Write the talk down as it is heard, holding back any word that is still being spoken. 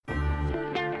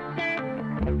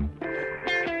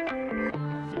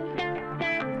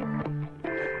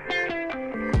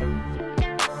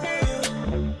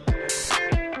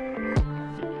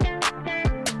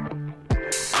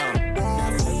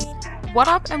What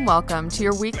up and welcome to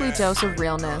your weekly dose of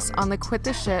realness on the Quit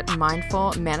the Shit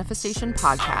Mindful Manifestation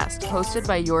podcast, hosted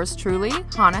by yours truly,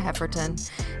 Hannah Hefferton.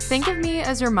 Think of me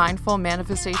as your mindful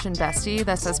manifestation bestie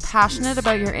that's as passionate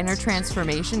about your inner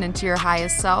transformation into your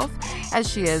highest self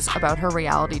as she is about her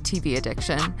reality TV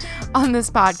addiction. On this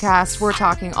podcast, we're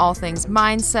talking all things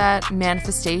mindset,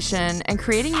 manifestation, and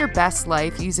creating your best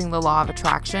life using the law of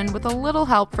attraction with a little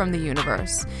help from the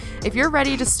universe. If you're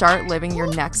ready to start living your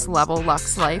next level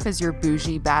luxe life as your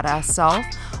bougie badass self,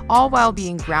 all while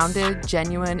being grounded,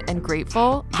 genuine, and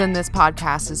grateful, then this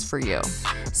podcast is for you.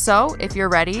 So if you're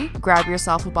ready, grab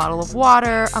yourself a bottle of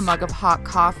water, a mug of hot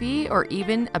coffee, or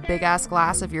even a big ass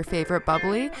glass of your favorite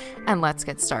bubbly, and let's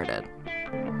get started.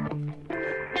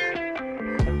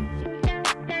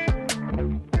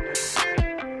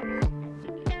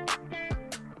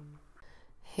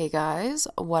 Hey guys,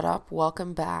 what up?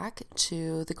 Welcome back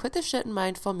to the Quit the Shit and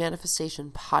Mindful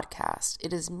Manifestation podcast.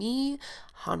 It is me,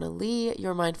 Hannah Lee,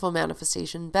 your mindful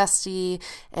manifestation bestie,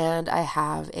 and I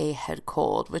have a head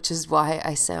cold, which is why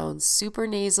I sound super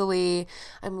nasally.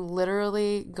 I'm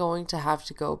literally going to have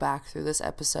to go back through this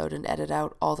episode and edit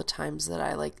out all the times that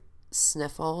I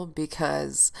sniffle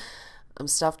because I'm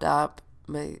stuffed up,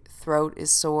 my throat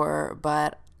is sore,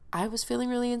 but I was feeling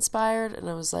really inspired and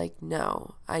I was like,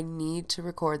 no, I need to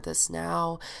record this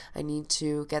now. I need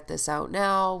to get this out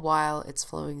now while it's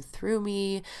flowing through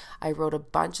me. I wrote a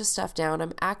bunch of stuff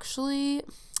down.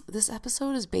 This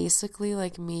episode is basically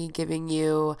like me giving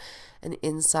you an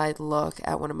inside look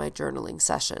at one of my journaling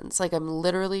sessions. Like I'm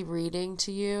literally reading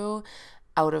to you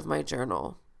out of my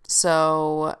journal.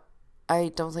 So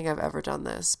I don't think I've ever done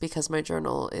this because my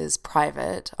journal is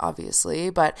private, obviously,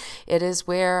 but it is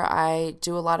where I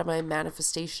do a lot of my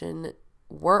manifestation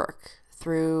work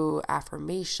through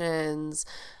affirmations,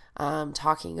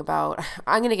 talking about,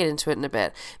 I'm going to get into it in a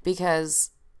bit because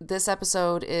this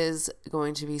episode is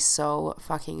going to be so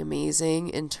fucking amazing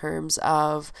in terms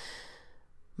of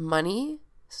money.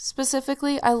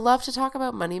 Specifically, I love to talk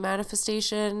about money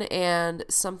manifestation, and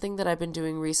something that I've been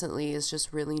doing recently is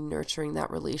just really nurturing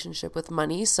that relationship with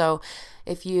money. So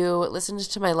if you listened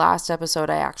to my last episode,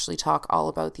 I actually talk all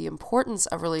about the importance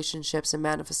of relationships and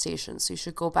manifestation. So you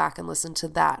should go back and listen to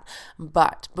that.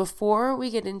 But before we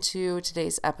get into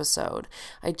today's episode,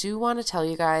 I do want to tell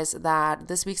you guys that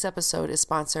this week's episode is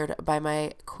sponsored by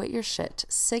my Quit Your Shit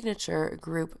signature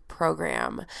group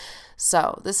program.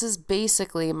 So this is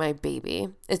basically my baby.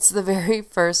 It's the very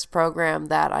first program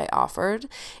that I offered.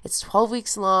 It's 12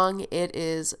 weeks long. It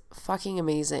is fucking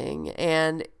amazing.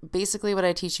 And basically what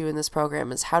I teach you in this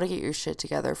program is how to get your shit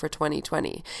together for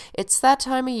 2020. It's that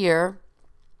time of year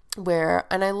where,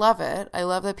 and I love it. I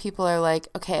love that people are like,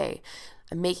 okay,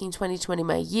 I'm making 2020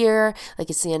 my year. Like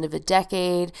it's the end of a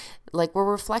decade. Like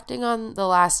we're reflecting on the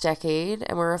last decade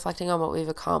and we're reflecting on what we've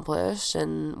accomplished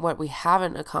and what we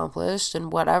haven't accomplished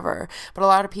and whatever. But a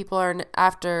lot of people are,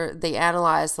 after they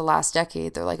analyze the last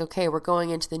decade, they're like, okay, we're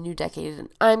going into the new decade and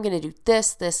I'm going to do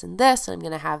this, this, and this, and I'm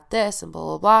going to have this and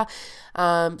blah, blah,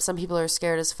 blah. Some people are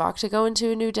scared as fuck to go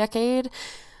into a new decade.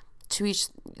 To each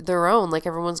their own. Like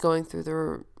everyone's going through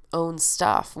their own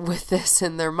stuff with this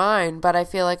in their mind, but I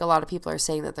feel like a lot of people are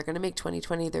saying that they're going to make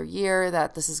 2020 their year,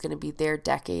 that this is going to be their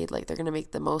decade, like they're going to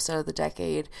make the most out of the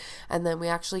decade, and then we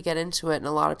actually get into it and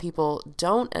a lot of people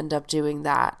don't end up doing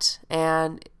that.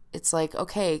 And it's like,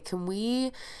 okay, can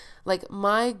we, like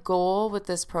my goal with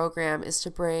this program is to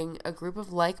bring a group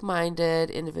of like-minded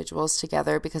individuals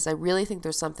together because I really think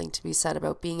there's something to be said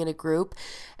about being in a group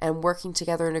and working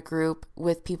together in a group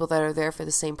with people that are there for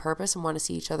the same purpose and want to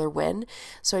see each other win.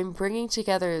 So I'm bringing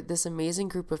together this amazing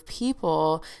group of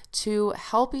people to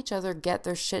help each other get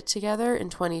their shit together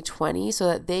in 2020 so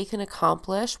that they can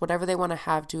accomplish whatever they want to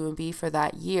have, do, and be for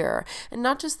that year. And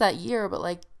not just that year, but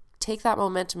like take that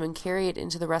momentum and carry it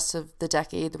into the rest of the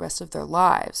decade, the rest of their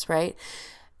lives, right?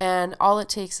 And all it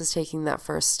takes is taking that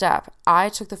first step. I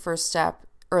took the first step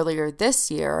earlier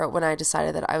this year when I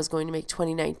decided that I was going to make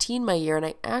 2019 my year.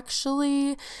 And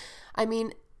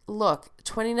look,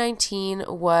 2019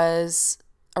 was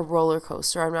a roller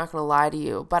coaster. I'm not going to lie to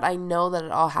you, but I know that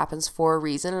it all happens for a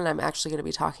reason. And I'm actually going to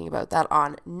be talking about that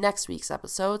on next week's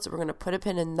episode. So we're going to put a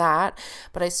pin in that.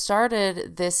 But I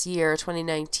started this year,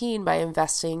 2019, by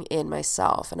investing in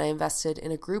myself. And I invested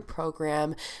in a group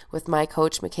program with my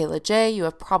coach, Michaela J. You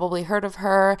have probably heard of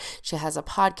her. She has a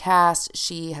podcast.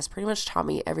 She has pretty much taught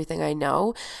me everything I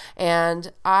know.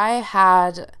 And I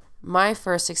had my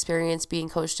first experience being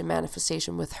coached in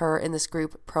manifestation with her in this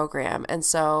group program. And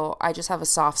so I just have a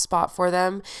soft spot for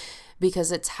them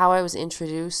because it's how I was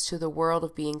introduced to the world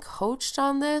of being coached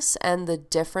on this and the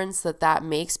difference that that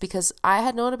makes, because I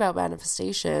had known about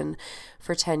manifestation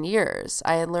for 10 years.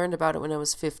 I had learned about it when I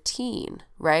was 15,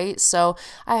 right? So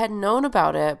I had known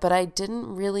about it, but I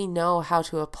didn't really know how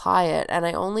to apply it. And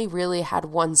I only really had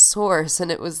one source,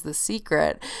 and it was The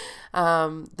Secret,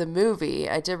 the movie.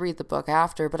 I did read the book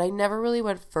after, but I never really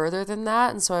went further than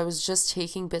that. And so I was just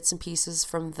taking bits and pieces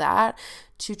from that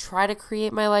to try to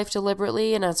create my life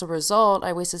deliberately. And as a result,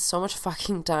 I wasted so much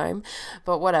fucking time,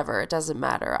 but whatever, it doesn't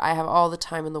matter. I have all the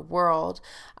time in the world.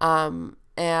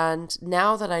 And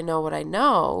now that I know what I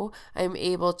know, I'm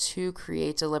able to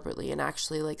create deliberately and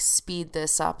actually like speed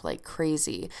this up like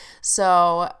crazy.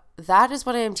 So that is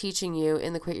what I am teaching you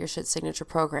in the Quit Your Shit signature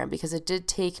program, because it did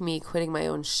take me quitting my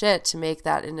own shit to make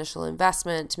that initial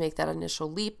investment, to make that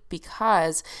initial leap,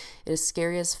 because it is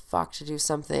scary as fuck to do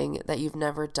something that you've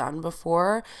never done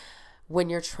before when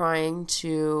you're trying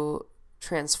to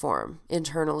transform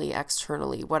internally,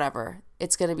 externally, whatever.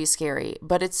 It's going to be scary,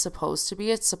 but it's supposed to be.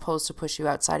 It's supposed to push you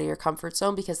outside of your comfort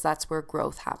zone, because that's where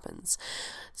growth happens.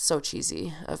 So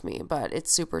cheesy of me, but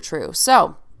it's super true.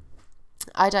 So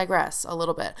I digress a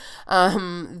little bit.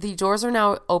 The doors are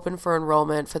now open for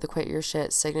enrollment for the Quit Your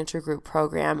Shit signature group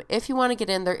program. If you want to get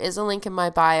in, there is a link in my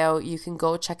bio. You can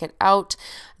go check it out.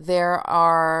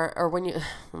 Oh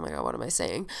my God, what am I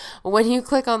saying? When you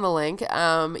click on the link,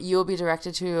 you'll be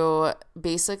directed to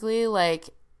basically like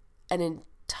an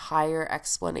entire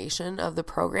explanation of the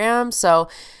program. So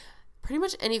pretty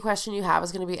much any question you have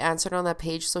is going to be answered on that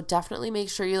page. So definitely make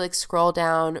sure you like scroll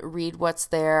down, read what's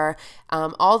there.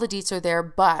 All the deets are there,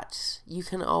 but you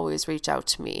can always reach out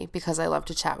to me because I love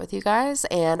to chat with you guys,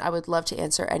 and I would love to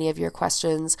answer any of your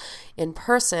questions in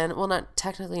person. Well, not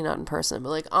in person, but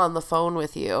like on the phone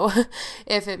with you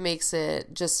if it makes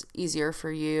it just easier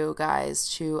for you guys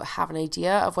to have an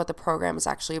idea of what the program is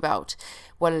actually about,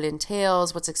 what it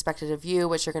entails, what's expected of you,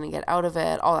 what you're going to get out of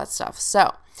it, all that stuff.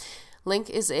 So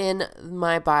link is in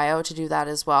my bio to do that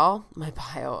as well. My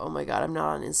bio, oh my God, I'm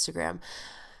not on Instagram.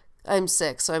 I'm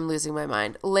sick, so I'm losing my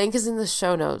mind. Link is in the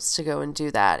show notes to go and do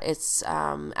that. It's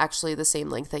actually the same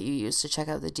link that you use to check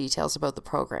out the details about the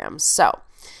program. So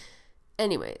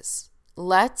anyways,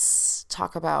 let's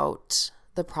talk about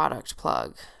the product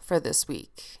plug for this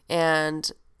week.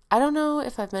 And I don't know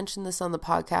if I've mentioned this on the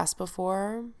podcast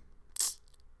before.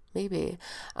 Maybe.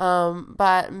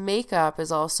 But makeup is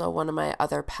also one of my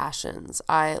other passions.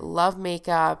 I love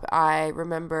makeup. I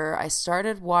remember I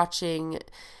started watching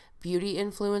beauty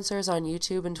influencers on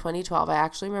YouTube in 2012. I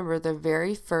actually remember the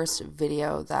very first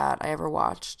video that I ever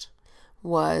watched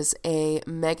was a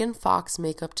Megan Fox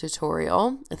makeup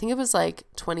tutorial. I think it was like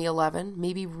 2011,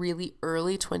 maybe really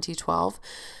early 2012.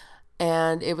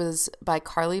 And it was by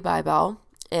Carly Bybel.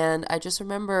 And I just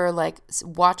remember like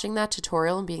watching that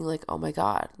tutorial and being like, oh my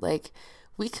God, like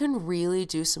we can really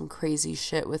do some crazy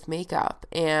shit with makeup,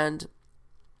 and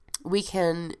we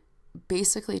can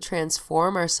basically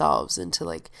transform ourselves into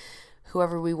like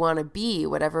whoever we want to be,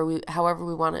 however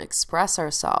we want to express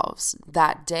ourselves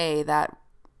that day, that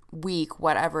week,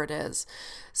 whatever it is.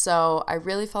 So I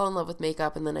really fell in love with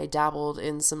makeup, and then I dabbled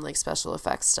in some like special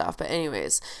effects stuff. But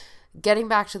anyways, getting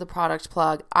back to the product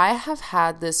plug, I have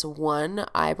had this one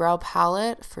eyebrow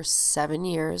palette for 7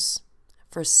 years.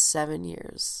 For 7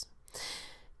 years.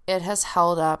 It has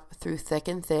held up through thick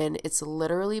and thin. It's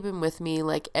literally been with me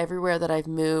like everywhere that I've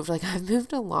moved. Like I've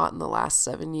moved a lot in the last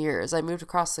 7 years. I moved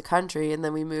across the country, and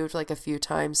then we moved like a few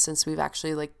times since we've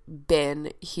actually like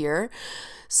been here.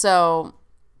 So,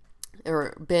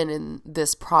 or been in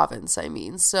this province, I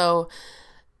mean. So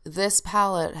this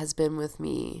palette has been with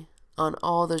me on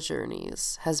all the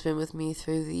journeys, has been with me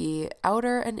through the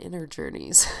outer and inner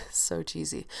journeys. So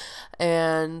cheesy.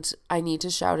 And I need to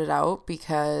shout it out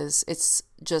because it's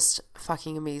just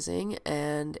fucking amazing.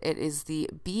 And it is the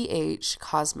BH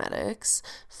Cosmetics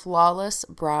Flawless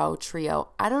Brow Trio.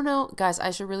 I don't know, guys, I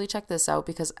should really check this out,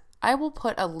 because I will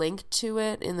put a link to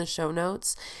it in the show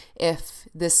notes if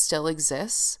this still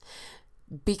exists,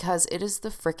 because it is the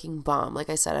freaking bomb. Like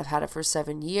I said, I've had it for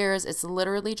 7 years. It's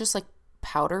literally just like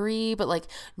powdery, but like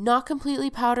not completely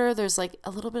powder. There's like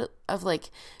a little bit of like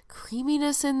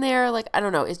creaminess in there. Like, I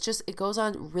don't know. It's just, it goes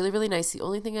on really, really nice. The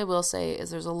only thing I will say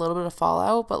is there's a little bit of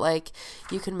fallout, but like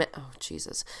you can, oh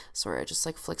Jesus, sorry. I just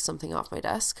like flicked something off my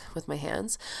desk with my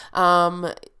hands.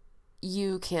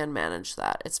 You can manage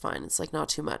that. It's fine. It's like not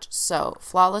too much. So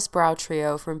Flawless Brow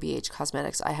Trio from BH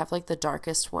Cosmetics. I have like the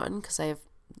darkest one because I have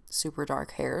super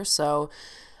dark hair. So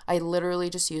I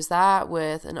literally just use that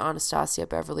with an Anastasia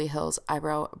Beverly Hills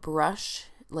eyebrow brush,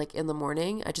 like in the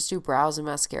morning. I just do brows and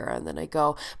mascara, and then I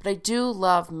go. But I do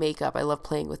love makeup. I love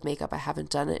playing with makeup. I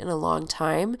haven't done it in a long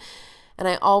time. And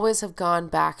I always have gone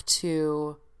back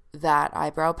to that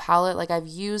eyebrow palette. Like I've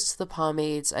used the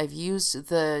pomades, I've used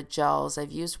the gels,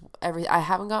 I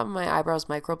haven't gotten my eyebrows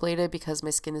microbladed because my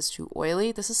skin is too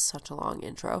oily. This is such a long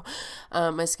intro.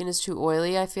 My skin is too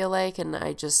oily, I feel like, and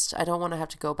I don't want to have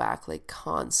to go back like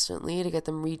constantly to get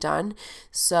them redone.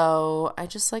 So I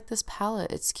just like this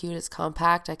palette. It's cute, it's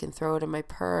compact, I can throw it in my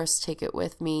purse, take it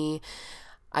with me.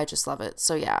 I just love it.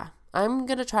 So yeah, I'm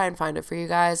going to try and find it for you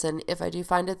guys. And if I do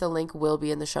find it, the link will be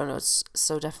in the show notes.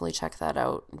 So definitely check that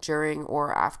out during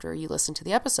or after you listen to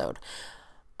the episode.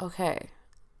 Okay,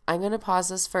 I'm going to pause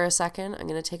this for a second. I'm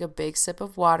going to take a big sip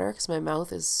of water because my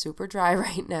mouth is super dry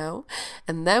right now.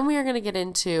 And then we are going to get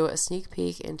into a sneak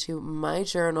peek into my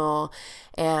journal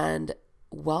and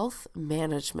wealth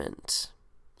management.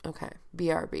 Okay,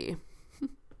 BRB.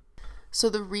 So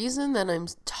the reason that I'm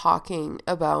talking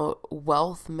about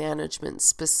wealth management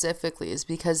specifically is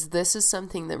because this is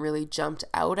something that really jumped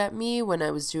out at me when I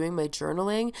was doing my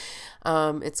journaling.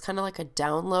 It's kind of like a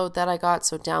download that I got.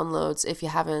 So downloads, if you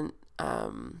haven't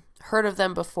heard of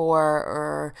them before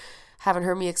or haven't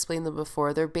heard me explain them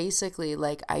before, they're basically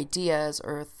like ideas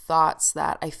or thoughts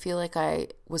that I feel like I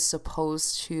was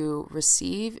supposed to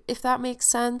receive, if that makes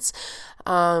sense.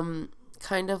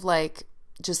 Kind of like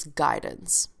just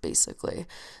guidance, basically.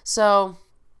 So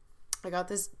I got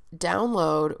this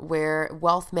download where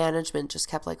wealth management just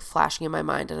kept like flashing in my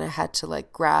mind, and I had to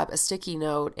like grab a sticky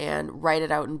note and write it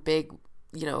out in big,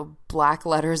 black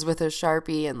letters with a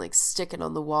Sharpie and like stick it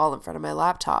on the wall in front of my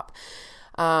laptop.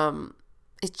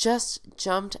 It just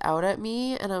jumped out at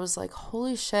me, and I was like,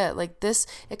 holy shit, like this,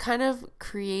 it kind of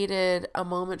created a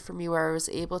moment for me where I was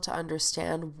able to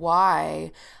understand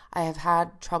why I have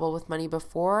had trouble with money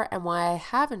before and why I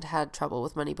haven't had trouble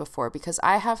with money before, because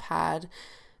I have had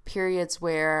periods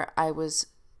where I was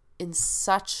in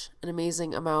such an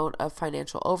amazing amount of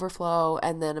financial overflow,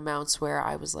 and then moments where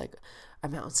I was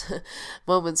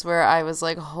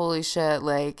like, holy shit,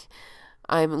 like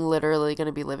I'm literally going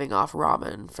to be living off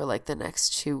ramen for like the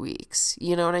next 2 weeks.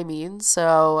 You know what I mean?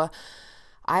 So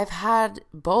I've had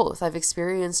both. I've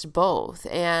experienced both,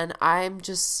 and I'm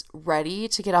just ready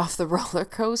to get off the roller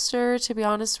coaster, to be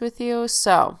honest with you.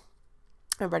 So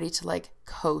I'm ready to like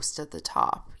coast at the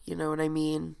top. You know what I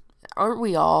mean? Aren't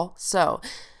we all? So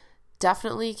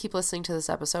definitely keep listening to this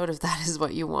episode if that is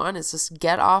what you want. Is just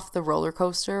get off the roller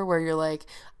coaster where you're like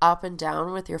up and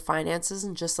down with your finances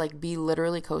and just like be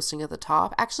literally coasting at the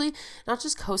top. Actually, not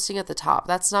just coasting at the top.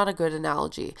 That's not a good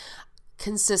analogy.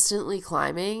 Consistently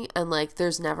climbing, and like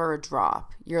there's never a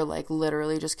drop. You're like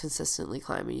literally just consistently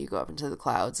climbing. You go up into the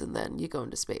clouds and then you go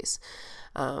into space.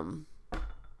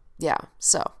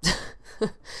 So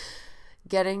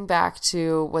getting back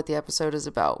to what the episode is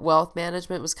about, wealth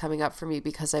management was coming up for me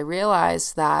because I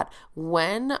realized that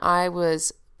when I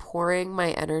was pouring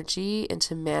my energy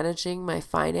into managing my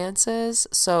finances,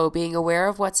 so being aware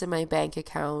of what's in my bank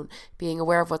account, being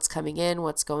aware of what's coming in,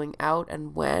 what's going out,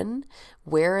 and when,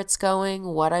 where it's going,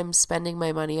 what I'm spending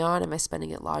my money on, am I spending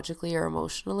it logically or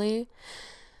emotionally,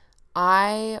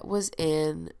 I was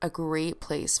in a great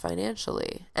place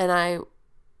financially. And I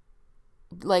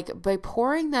like by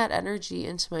pouring that energy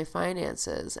into my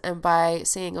finances and by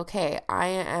saying, okay, I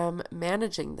am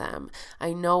managing them.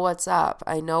 I know what's up.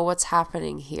 I know what's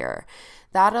happening here.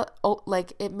 That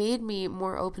like it made me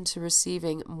more open to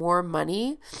receiving more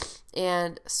money.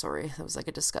 And sorry, that was like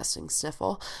a disgusting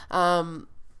sniffle.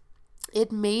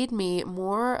 It made me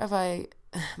more of a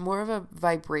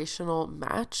vibrational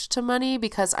match to money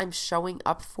because I'm showing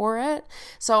up for it.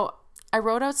 So I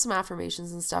wrote out some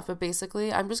affirmations and stuff, but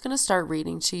basically I'm just going to start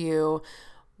reading to you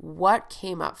what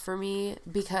came up for me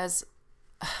because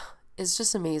it's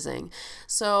just amazing.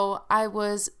 So I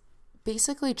was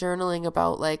basically journaling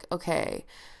about like, okay,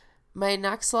 my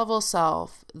next level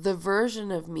self, the version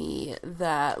of me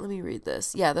that, let me read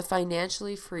this. Yeah, the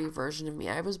financially free version of me.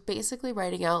 I was basically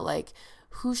writing out like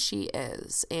who she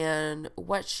is and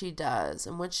what she does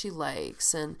and what she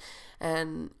likes and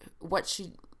what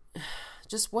she...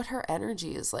 just what her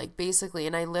energy is like, basically.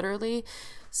 And I literally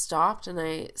stopped and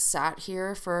I sat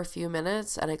here for a few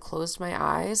minutes and I closed my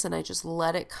eyes and I just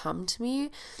let it come to me.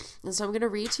 And so I'm going to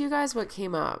read to you guys what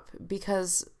came up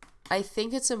because I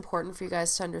think it's important for you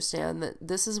guys to understand that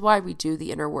this is why we do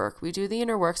the inner work. We do the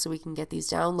inner work so we can get these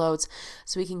downloads,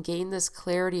 so we can gain this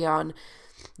clarity on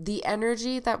the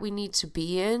energy that we need to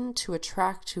be in to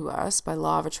attract to us by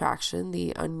law of attraction,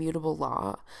 the unmutable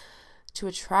law, to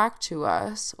attract to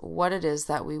us what it is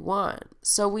that we want.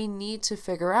 So we need to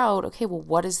figure out, okay, well,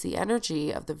 what is the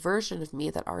energy of the version of me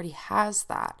that already has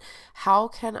that? How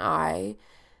can I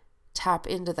tap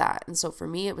into that? And so for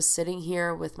me, it was sitting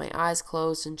here with my eyes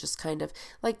closed and just kind of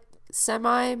like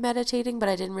semi-meditating, but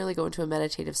I didn't really go into a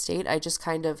meditative state. I just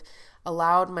kind of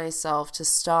allowed myself to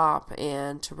stop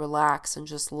and to relax and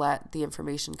just let the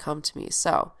information come to me.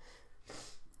 So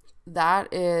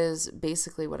that is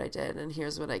basically what I did, and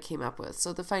here's what I came up with.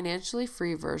 So the financially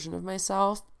free version of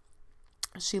myself,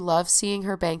 she loves seeing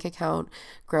her bank account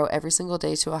grow every single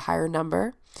day to a higher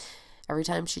number every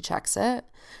time she checks it.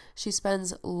 She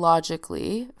spends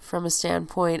logically from a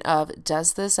standpoint of,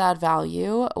 does this add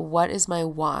value? What is my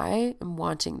why in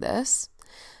wanting this?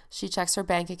 She checks her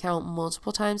bank account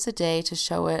multiple times a day to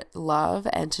show it love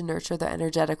and to nurture the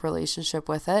energetic relationship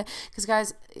with it. Because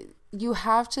guys, you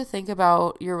have to think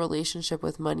about your relationship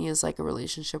with money as like a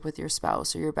relationship with your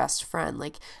spouse or your best friend.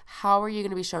 Like, how are you going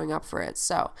to be showing up for it?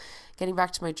 So getting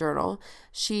back to my journal,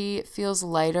 she feels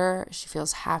lighter. She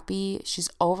feels happy. She's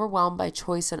overwhelmed by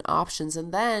choice and options.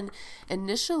 And then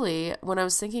initially, when I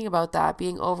was thinking about that,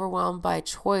 being overwhelmed by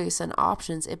choice and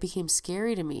options, it became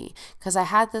scary to me because I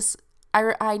had this,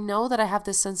 I know that I have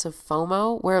this sense of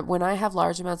FOMO where when I have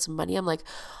large amounts of money, I'm like,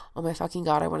 oh my fucking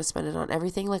God, I want to spend it on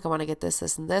everything. Like, I want to get this,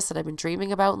 this, and this that I've been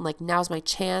dreaming about. And like, now's my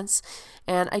chance.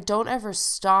 And I don't ever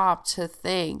stop to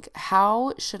think,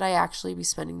 how should I actually be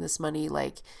spending this money?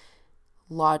 Like,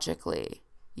 logically,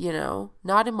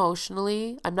 not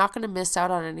emotionally. I'm not going to miss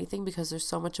out on anything because there's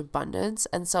so much abundance.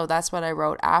 And so that's what I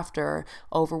wrote after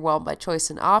overwhelmed by choice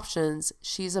and options.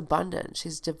 She's abundant.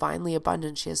 She's divinely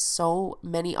abundant. She has so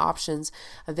many options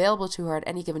available to her at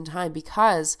any given time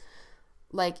because,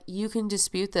 like, you can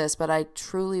dispute this, but I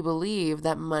truly believe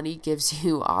that money gives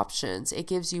you options. It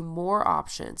gives you more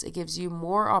options. It gives you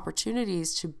more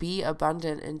opportunities to be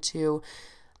abundant and to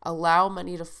allow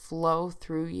money to flow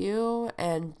through you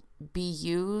and be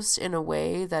used in a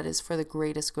way that is for the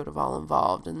greatest good of all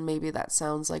involved. And maybe that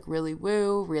sounds like really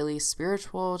woo, really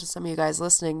spiritual to some of you guys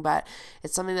listening, but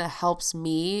it's something that helps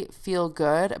me feel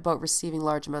good about receiving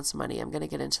large amounts of money. I'm going to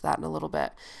get into that in a little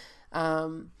bit.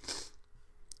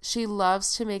 She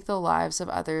loves to make the lives of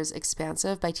others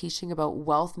expansive by teaching about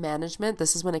wealth management.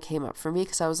 This is when it came up for me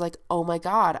because I was like, oh my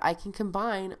God, I can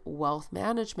combine wealth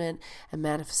management and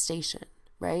manifestation.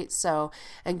 Right? So,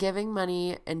 and giving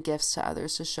money and gifts to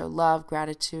others to show love,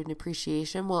 gratitude, and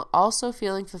appreciation while also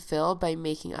feeling fulfilled by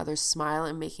making others smile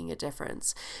and making a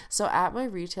difference. So at my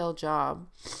retail job,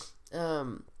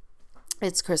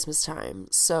 it's Christmas time.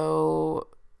 So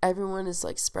everyone is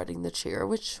like spreading the cheer,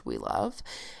 which we love.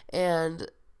 And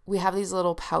we have these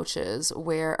little pouches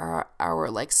where our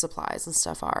like supplies and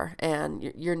stuff are, and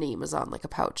your name is on like a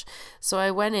pouch. So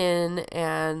I went in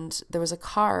and there was a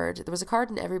card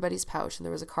in everybody's pouch and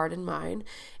there was a card in mine,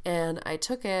 and I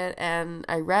took it and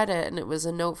I read it, and it was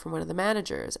a note from one of the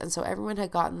managers. And so everyone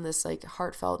had gotten this like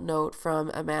heartfelt note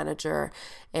from a manager,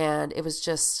 and it was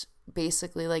just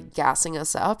basically like gassing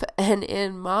us up. And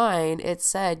in mine, it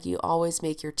said, "You always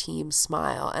make your team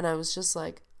smile." And I was just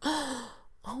like,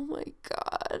 oh my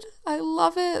God, I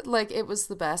love it. Like, it was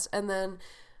the best. And then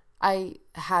I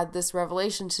had this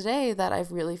revelation today that I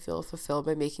really feel fulfilled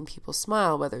by making people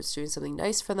smile, whether it's doing something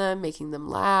nice for them, making them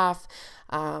laugh,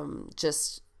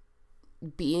 just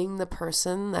being the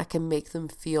person that can make them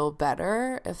feel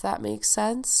better, if that makes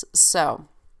sense. So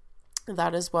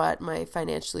that is what my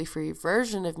financially free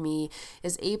version of me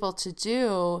is able to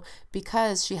do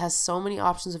because she has so many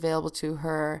options available to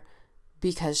her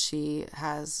because she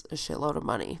has a shitload of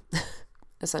money,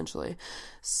 essentially.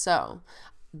 So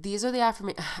these are the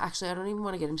affirmations. Actually, I don't even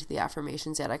want to get into the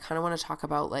affirmations yet. I kind of want to talk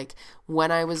about like when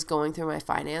I was going through my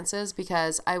finances,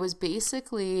 because I was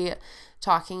basically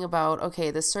talking about,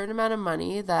 okay, this certain amount of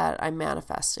money that I'm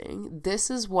manifesting, this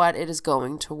is what it is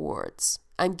going towards.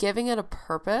 I'm giving it a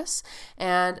purpose.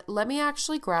 And let me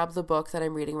actually grab the book that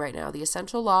I'm reading right now, The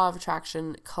Essential Law of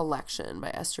Attraction Collection by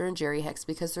Esther and Jerry Hicks,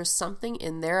 because there's something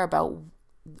in there about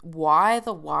why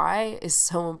the why is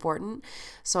so important.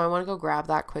 So I want to go grab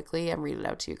that quickly and read it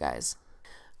out to you guys.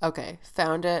 Okay,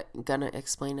 found it, gonna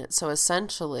explain it. So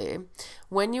essentially,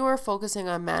 when you are focusing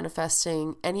on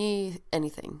manifesting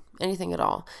anything at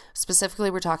all,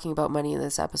 specifically we're talking about money in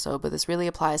this episode, but this really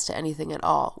applies to anything at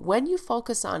all. When you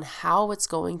focus on how it's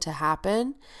going to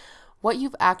happen, what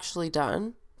you've actually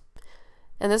done,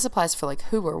 and this applies for like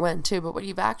who or when too, but what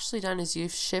you've actually done is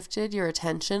you've shifted your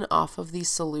attention off of the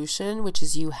solution, which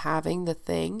is you having the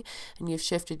thing, and you've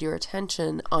shifted your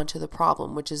attention onto the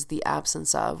problem, which is the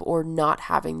absence of or not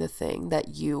having the thing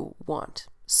that you want.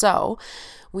 So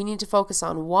we need to focus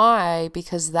on why,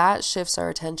 because that shifts our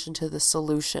attention to the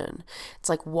solution. It's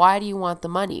like, why do you want the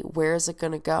money? Where is it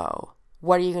going to go?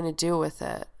 What are you going to do with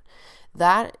it?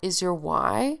 That is your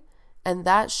why. And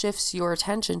that shifts your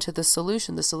attention to the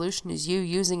solution. The solution is you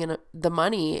using the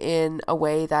money in a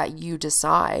way that you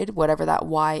decide, whatever that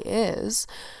why is.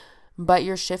 but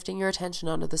you're shifting your attention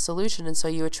onto the solution. And so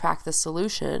you attract the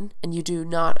solution and you do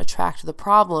not attract the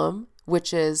problem,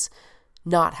 which is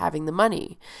not having the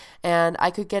money. And I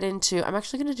could get into, I'm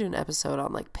actually going to do an episode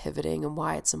on like pivoting and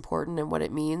why it's important and what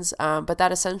it means. But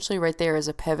that essentially right there is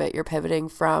a pivot. You're pivoting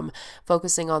from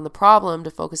focusing on the problem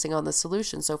to focusing on the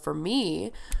solution. So for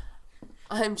me,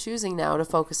 I'm choosing now to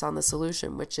focus on the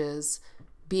solution, which is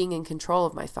being in control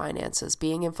of my finances,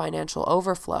 being in financial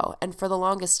overflow. And for the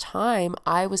longest time,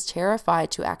 I was terrified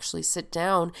to actually sit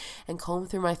down and comb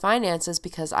through my finances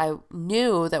because I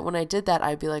knew that when I did that,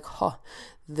 I'd be like, oh,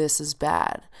 this is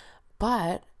bad.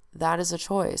 But that is a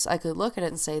choice. I could look at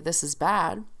it and say, this is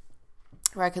bad.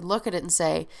 Or I could look at it and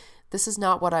say, this is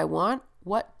not what I want.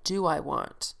 What do I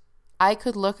want? I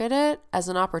could look at it as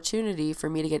an opportunity for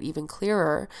me to get even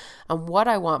clearer on what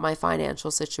I want my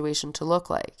financial situation to look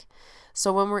like.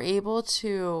 So when we're able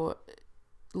to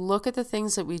look at the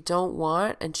things that we don't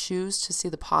want and choose to see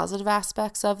the positive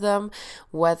aspects of them,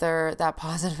 whether that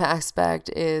positive aspect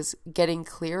is getting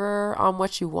clearer on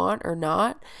what you want or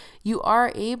not, you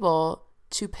are able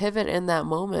to pivot in that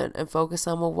moment and focus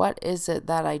on, well, what is it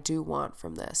that I do want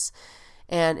from this?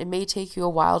 And it may take you a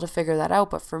while to figure that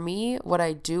out. But for me, what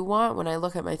I do want when I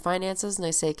look at my finances and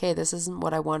I say, okay, this isn't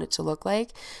what I want it to look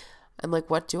like. I'm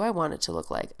like, what do I want it to look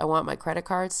like? I want my credit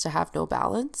cards to have no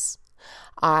balance.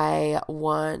 I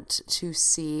want to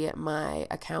see my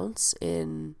accounts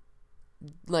in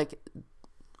like,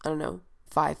 I don't know,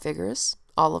 5 figures.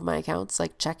 All of my accounts,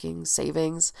 like checking,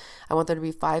 savings. I want there to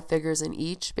be 5 figures in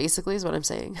each, basically is what I'm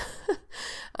saying.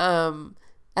 And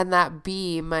that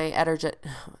be my energetic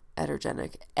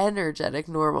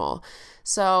normal.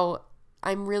 So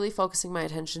I'm really focusing my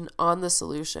attention on the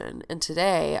solution. And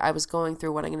today I was going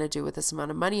through what I'm going to do with this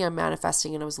amount of money I'm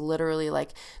manifesting. And I was literally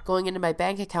like going into my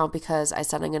bank account because I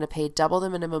said I'm going to pay double the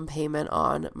minimum payment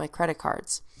on my credit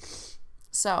cards.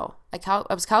 So I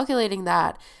was calculating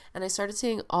that and I started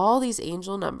seeing all these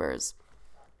angel numbers.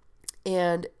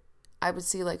 And I would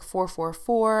see like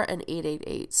 444 and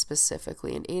 888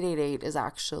 specifically. And 888 is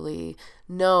actually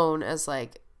known as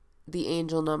like the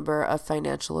angel number of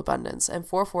financial abundance. And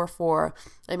 444,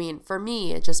 I mean, for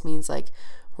me, it just means like,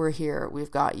 we're here,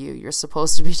 we've got you, you're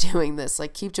supposed to be doing this.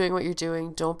 Like, keep doing what you're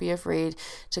doing. Don't be afraid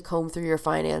to comb through your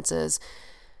finances.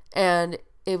 And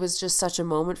it was just such a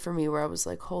moment for me where I was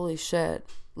like, holy shit,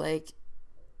 like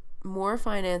more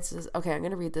finances. Okay, I'm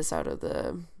going to read this out of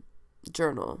the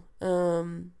journal.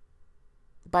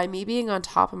 By me being on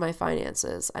top of my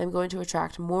finances, I'm going to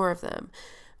attract more of them,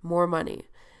 more money.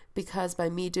 Because by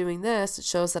me doing this, it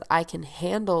shows that I can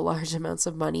handle large amounts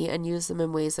of money and use them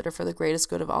in ways that are for the greatest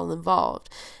good of all involved.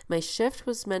 My shift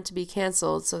was meant to be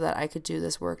canceled so that I could do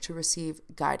this work to receive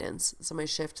guidance. So my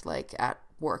shift like at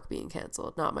work being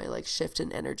canceled, not my like shift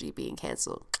in energy being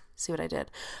canceled. See what I did?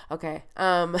 Okay.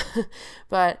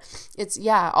 But it's,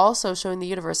 also showing the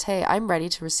universe, hey, I'm ready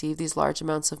to receive these large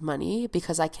amounts of money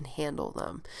because I can handle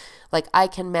them. Like I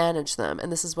can manage them.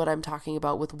 And this is what I'm talking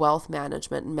about with wealth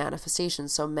management and manifestation.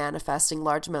 So manifesting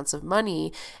large amounts of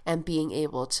money and being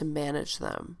able to manage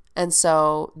them. And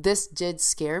so this did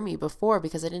scare me before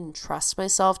because I didn't trust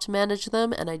myself to manage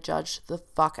them, and I judged the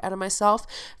fuck out of myself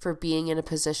for being in a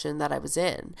position that I was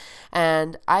in.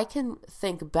 And I can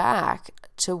think back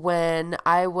to when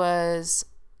I was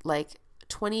like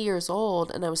 20 years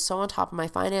old and I was so on top of my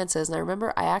finances. And I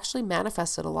remember I actually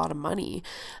manifested a lot of money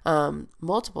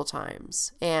multiple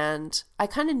times. And I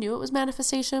kind of knew it was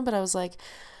manifestation, but I was like,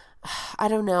 I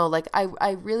don't know. Like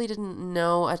I really didn't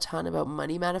know a ton about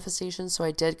money manifestation. So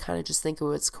I did kind of just think it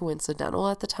was coincidental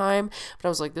at the time, but I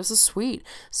was like, this is sweet.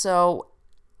 So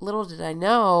little did I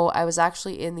know, I was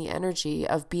actually in the energy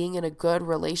of being in a good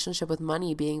relationship with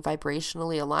money, being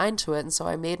vibrationally aligned to it. And so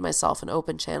I made myself an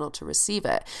open channel to receive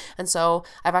it. And so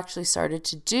I've actually started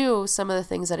to do some of the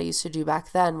things that I used to do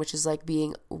back then, which is like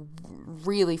being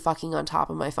really fucking on top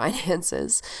of my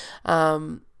finances.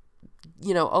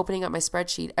 Opening up my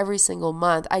spreadsheet every single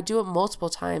month. I do it multiple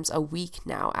times a week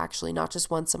now, actually, not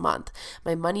just once a month.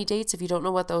 My money dates, if you don't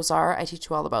know what those are, I teach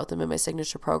you all about them in my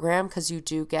signature program, because you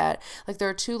do get, like, there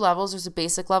are 2 levels. There's a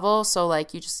basic level. So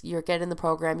like you're getting the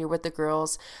program, you're with the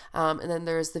girls. And then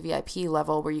there's the VIP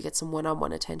level where you get some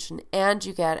one-on-one attention, and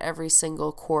you get every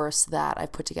single course that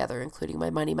I've put together, including my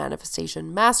money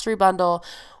manifestation mastery bundle,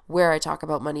 where I talk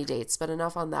about money dates. But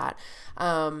enough on that.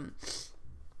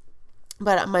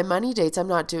 But my money dates, I'm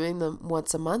not doing them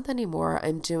once a month anymore.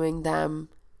 I'm doing them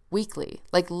weekly,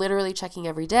 like literally checking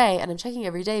every day. And I'm checking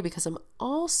every day because I'm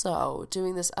also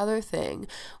doing this other thing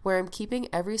where I'm keeping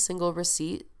every single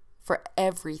receipt for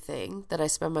everything that I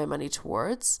spend my money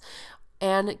towards.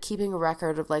 and keeping a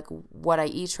record of like what I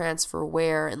e-transfer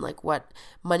where and like what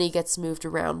money gets moved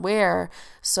around where,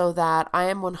 so that I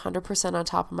am 100% on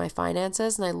top of my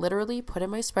finances. And I literally put in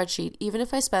my spreadsheet, even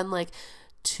if I spend like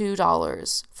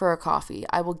 $2 for a coffee,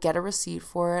 I will get a receipt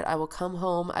for it. I will come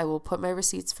home, I will put my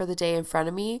receipts for the day in front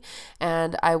of me,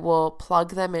 and I will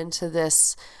plug them into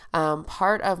this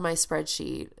part of my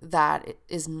spreadsheet that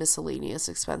is miscellaneous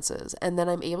expenses. And then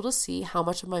I'm able to see how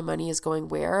much of my money is going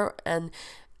where, and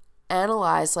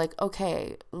analyze like,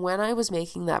 okay, when I was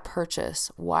making that purchase,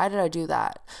 why did I do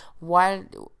that? Why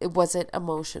was it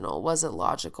emotional? Was it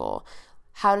logical?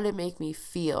 How did it make me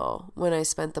feel when I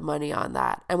spent the money on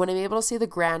that? And when I'm able to see the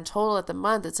grand total at the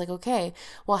month, it's like, okay,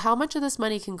 well, how much of this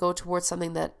money can go towards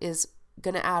something that is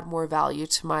going to add more value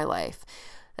to my life?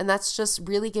 And that's just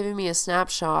really giving me a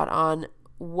snapshot on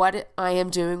what I am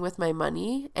doing with my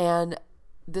money. And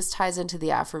this ties into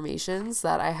the affirmations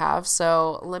that I have.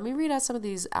 So let me read out some of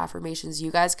these affirmations.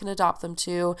 You guys can adopt them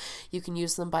too. You can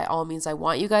use them by all means. I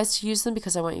want you guys to use them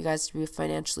because I want you guys to be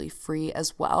financially free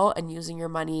as well, and using your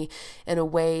money in a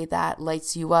way that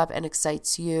lights you up and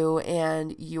excites you,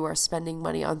 and you are spending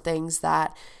money on things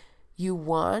that you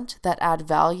want, that add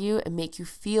value and make you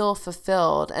feel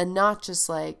fulfilled, and not just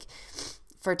like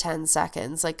for 10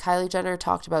 seconds. Like Kylie Jenner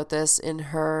talked about this in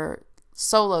her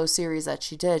solo series that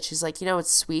she did. She's like,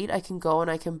 it's sweet. I can go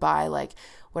and I can buy like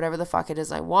whatever the fuck it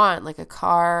is I want, like a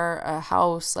car, a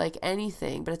house, like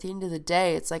anything. But at the end of the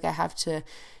day, it's like I have to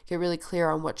get really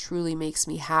clear on what truly makes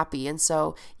me happy. And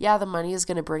so, yeah, the money is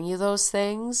going to bring you those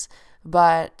things,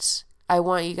 but I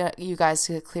want you guys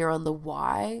to get clear on the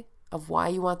why of why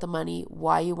you want the money,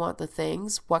 why you want the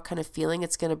things, what kind of feeling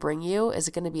it's going to bring you. Is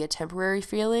it going to be a temporary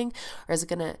feeling, or is it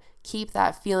going to keep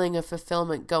that feeling of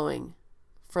fulfillment going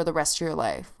for the rest of your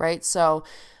life, right? So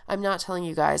I'm not telling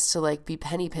you guys to like be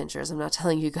penny pinchers. I'm not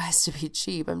telling you guys to be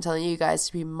cheap. I'm telling you guys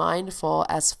to be mindful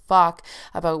as fuck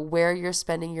about where you're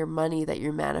spending your money, that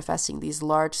you're manifesting these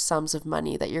large sums of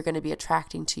money that you're going to be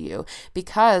attracting to you.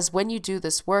 Because when you do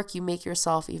this work, you make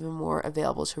yourself even more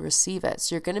available to receive it.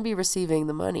 So you're going to be receiving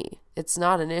the money. It's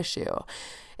not an issue.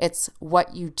 It's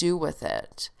what you do with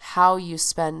it, how you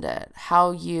spend it,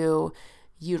 how you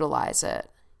utilize it.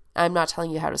 I'm not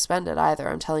telling you how to spend it either.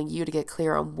 I'm telling you to get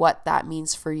clear on what that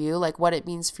means for you, like what it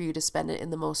means for you to spend it in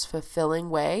the most fulfilling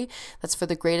way that's for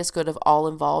the greatest good of all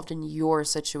involved in your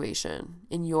situation,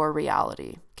 in your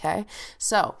reality. Okay?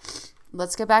 So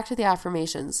let's get back to the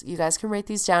affirmations. You guys can write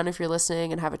these down if you're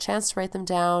listening and have a chance to write them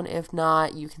down. If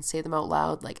not, you can say them out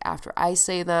loud, like after I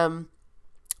say them,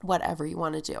 whatever you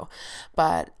want to do.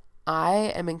 But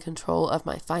I am in control of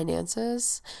my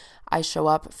finances. I show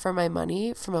up for my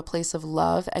money from a place of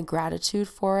love and gratitude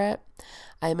for it.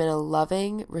 I am in a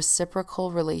loving,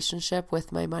 reciprocal relationship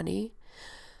with my money.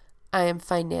 I am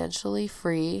financially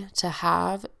free to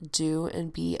have, do,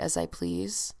 and be as I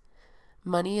please.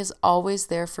 Money is always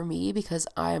there for me because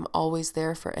I am always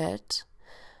there for it.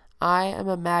 I am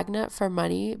a magnet for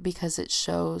money because it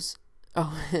shows...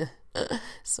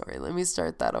 Sorry, let me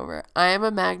start that over. I am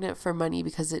a magnet for money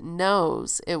because it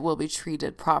knows it will be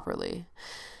treated properly.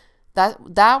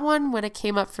 That one, when it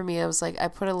came up for me, I was like, I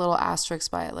put a little asterisk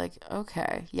by it, like,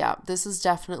 okay, yeah, this is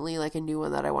definitely like a new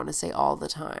one that I want to say all the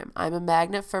time. I'm a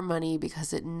magnet for money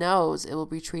because it knows it will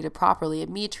be treated properly.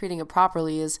 And me treating it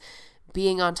properly is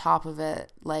being on top of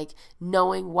it, like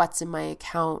knowing what's in my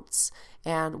accounts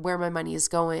and where my money is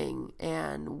going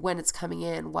and when it's coming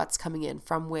in, what's coming in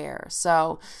from where.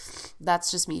 So that's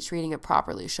just me treating it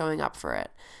properly, showing up for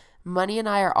it. Money and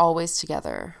I are always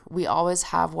together. We always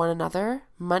have one another.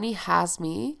 Money has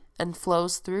me and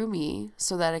flows through me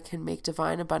so that it can make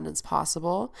divine abundance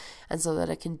possible, and so that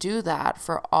it can do that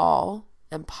for all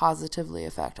and positively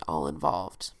affect all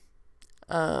involved.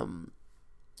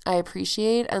 I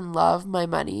appreciate and love my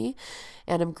money,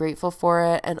 and I'm grateful for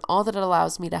it and all that it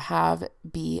allows me to have,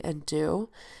 be, and do.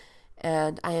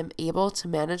 And I am able to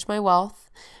manage my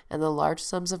wealth and the large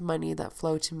sums of money that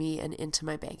flow to me and into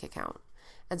my bank account.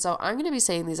 And so I'm going to be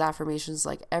saying these affirmations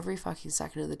like every fucking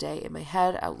second of the day in my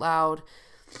head, out loud.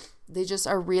 They just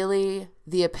are really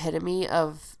the epitome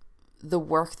of the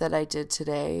work that I did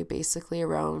today, basically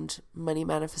around money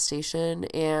manifestation.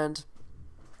 And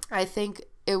I think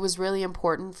it was really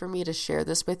important for me to share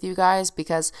this with you guys,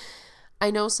 because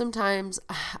I know sometimes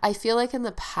I feel like in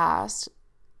the past,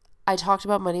 I talked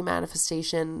about money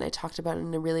manifestation. I talked about it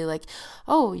in a really like,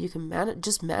 oh, you can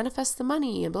just manifest the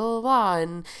money and blah, blah, blah.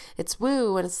 And it's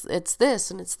woo and it's this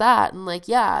and it's that. And like,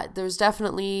 yeah, there's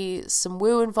definitely some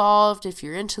woo involved if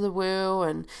you're into the woo,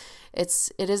 and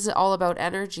it is all about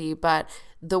energy. But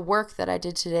the work that I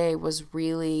did today was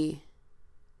really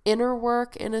inner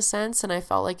work in a sense. And I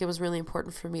felt like it was really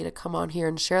important for me to come on here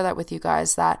and share that with you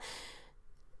guys, that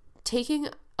taking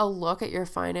a look at your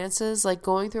finances, like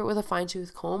going through it with a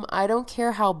fine-tooth comb, I don't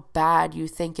care how bad you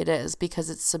think it is because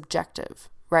it's subjective,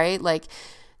 right? Like,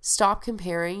 stop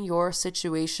comparing your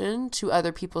situation to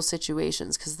other people's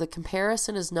situations because the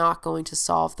comparison is not going to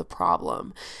solve the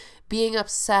problem. Being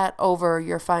upset over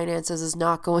your finances is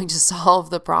not going to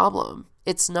solve the problem.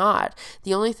 It's not.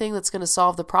 The only thing that's going to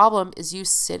solve the problem is you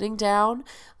sitting down,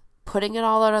 putting it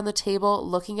all out on the table,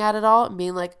 looking at it all and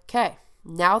being like, okay,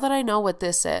 now that I know what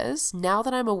this is, now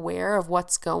that I'm aware of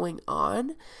what's going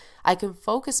on, I can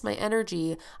focus my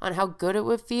energy on how good it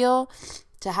would feel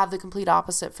to have the complete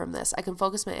opposite from this. I can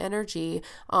focus my energy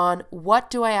on what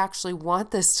do I actually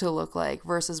want this to look like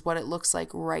versus what it looks like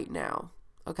right now.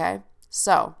 Okay?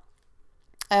 So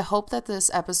I hope that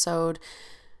this episode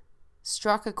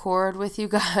struck a chord with you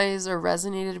guys or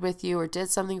resonated with you or did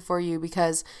something for you,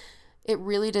 because it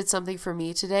really did something for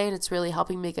me today, and it's really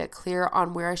helping me get clear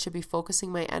on where I should be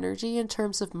focusing my energy in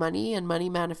terms of money and money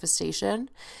manifestation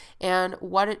and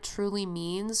what it truly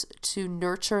means to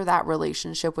nurture that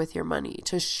relationship with your money,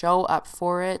 to show up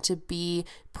for it, to be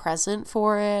present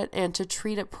for it, and to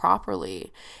treat it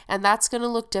properly. And that's going to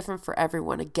look different for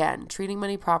everyone. Again, treating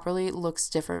money properly looks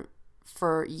different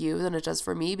for you than it does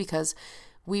for me, because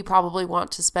we probably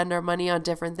want to spend our money on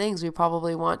different things. We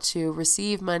probably want to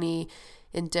receive money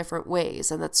in different ways,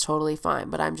 and that's totally fine.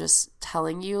 But I'm just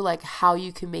telling you like how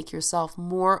you can make yourself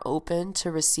more open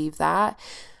to receive that.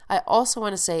 I also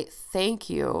want to say thank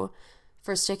you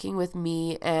for sticking with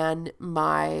me and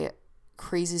my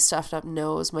crazy stuffed up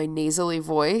nose, my nasally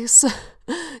voice,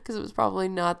 because it was probably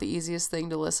not the easiest thing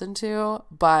to listen to,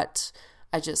 but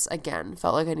I just, again,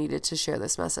 felt like I needed to share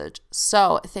this message.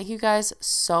 So thank you guys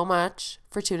so much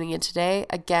for tuning in today.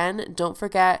 Again, don't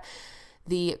forget,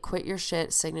 the Quit Your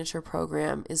Shit signature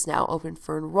program is now open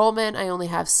for enrollment. I only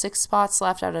have 6 spots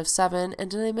left out of 7. And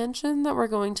did I mention that we're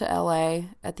going to LA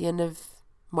at the end of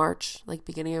March, like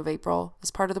beginning of April,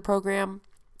 as part of the program?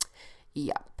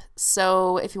 Yep.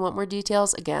 So if you want more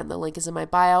details, again, the link is in my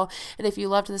bio. And if you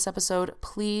loved this episode,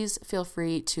 please feel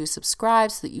free to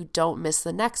subscribe so that you don't miss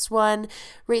the next one.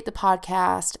 Rate the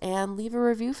podcast and leave a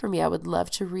review for me. I would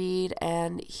love to read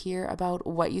and hear about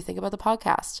what you think about the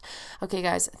podcast. Okay,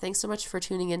 guys, thanks so much for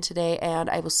tuning in today, and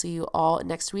I will see you all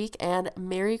next week, and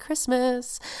Merry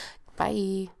Christmas.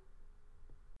 Bye.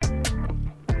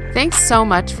 Thanks so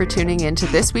much for tuning in to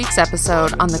this week's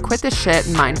episode on the Quit the Shit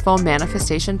Mindful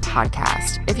Manifestation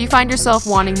podcast. If you find yourself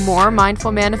wanting more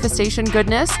mindful manifestation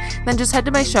goodness, then just head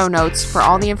to my show notes for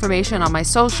all the information on my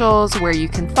socials, where you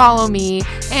can follow me,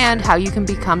 and how you can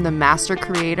become the master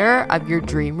creator of your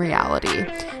dream reality.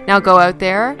 Now go out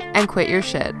there and quit your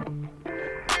shit.